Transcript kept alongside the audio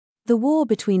The war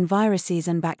between viruses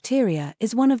and bacteria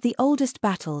is one of the oldest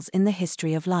battles in the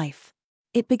history of life.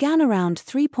 It began around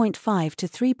 3.5 to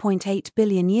 3.8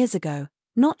 billion years ago,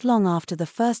 not long after the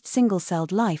first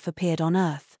single-celled life appeared on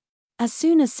Earth. As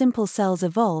soon as simple cells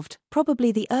evolved,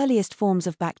 probably the earliest forms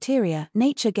of bacteria,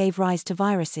 nature gave rise to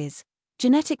viruses,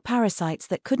 genetic parasites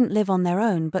that couldn't live on their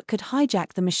own but could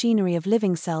hijack the machinery of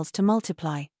living cells to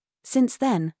multiply. Since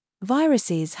then,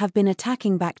 viruses have been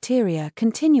attacking bacteria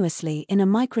continuously in a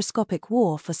microscopic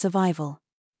war for survival.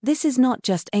 This is not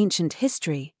just ancient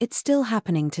history, it's still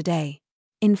happening today.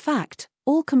 In fact,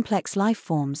 all complex life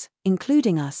forms,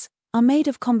 including us, are made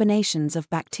of combinations of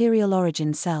bacterial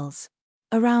origin cells.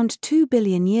 Around 2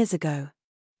 billion years ago,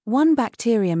 one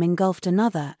bacterium engulfed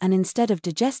another, and instead of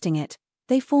digesting it,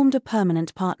 they formed a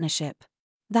permanent partnership.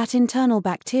 That internal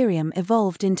bacterium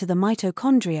evolved into the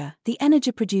mitochondria, the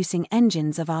energy-producing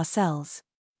engines of our cells.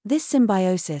 This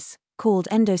symbiosis, called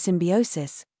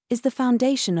endosymbiosis, is the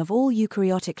foundation of all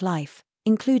eukaryotic life,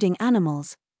 including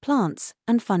animals, plants,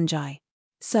 and fungi.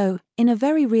 So, in a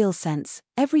very real sense,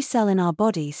 every cell in our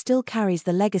body still carries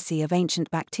the legacy of ancient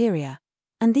bacteria,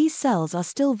 and these cells are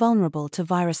still vulnerable to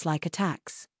virus-like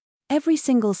attacks. Every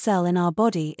single cell in our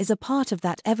body is a part of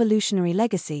that evolutionary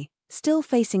legacy, still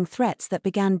facing threats that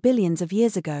began billions of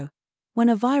years ago. When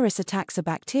a virus attacks a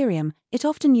bacterium, it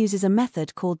often uses a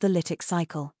method called the lytic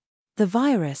cycle. The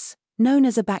virus, known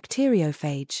as a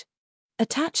bacteriophage,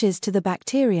 attaches to the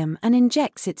bacterium and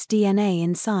injects its DNA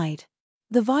inside.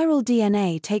 The viral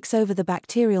DNA takes over the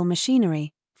bacterial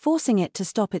machinery, forcing it to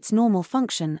stop its normal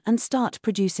function and start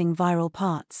producing viral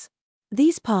parts.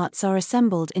 These parts are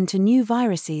assembled into new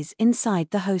viruses inside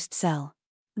the host cell.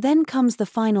 Then comes the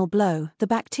final blow: the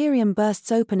bacterium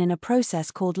bursts open in a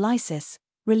process called lysis,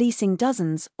 releasing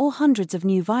dozens or hundreds of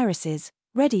new viruses,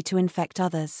 ready to infect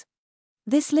others.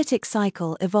 This lytic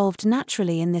cycle evolved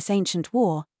naturally in this ancient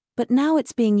war, but now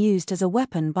it's being used as a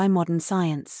weapon by modern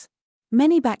science.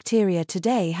 Many bacteria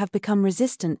today have become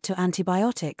resistant to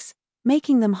antibiotics,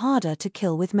 making them harder to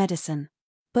kill with medicine.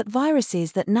 But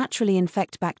viruses that naturally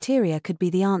infect bacteria could be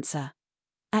the answer.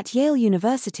 At Yale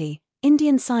University,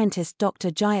 Indian scientist Dr.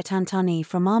 Jyot Antani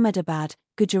from Ahmedabad,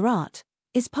 Gujarat,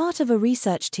 is part of a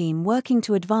research team working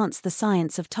to advance the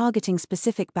science of targeting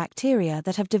specific bacteria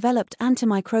that have developed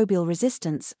antimicrobial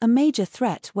resistance, a major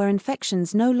threat where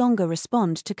infections no longer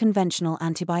respond to conventional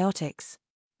antibiotics.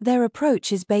 Their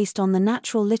approach is based on the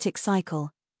natural lytic cycle,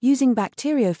 using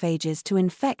bacteriophages to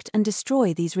infect and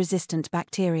destroy these resistant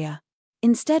bacteria.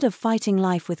 Instead of fighting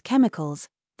life with chemicals,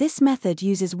 this method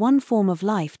uses one form of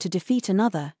life to defeat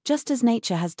another, just as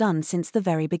nature has done since the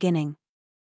very beginning.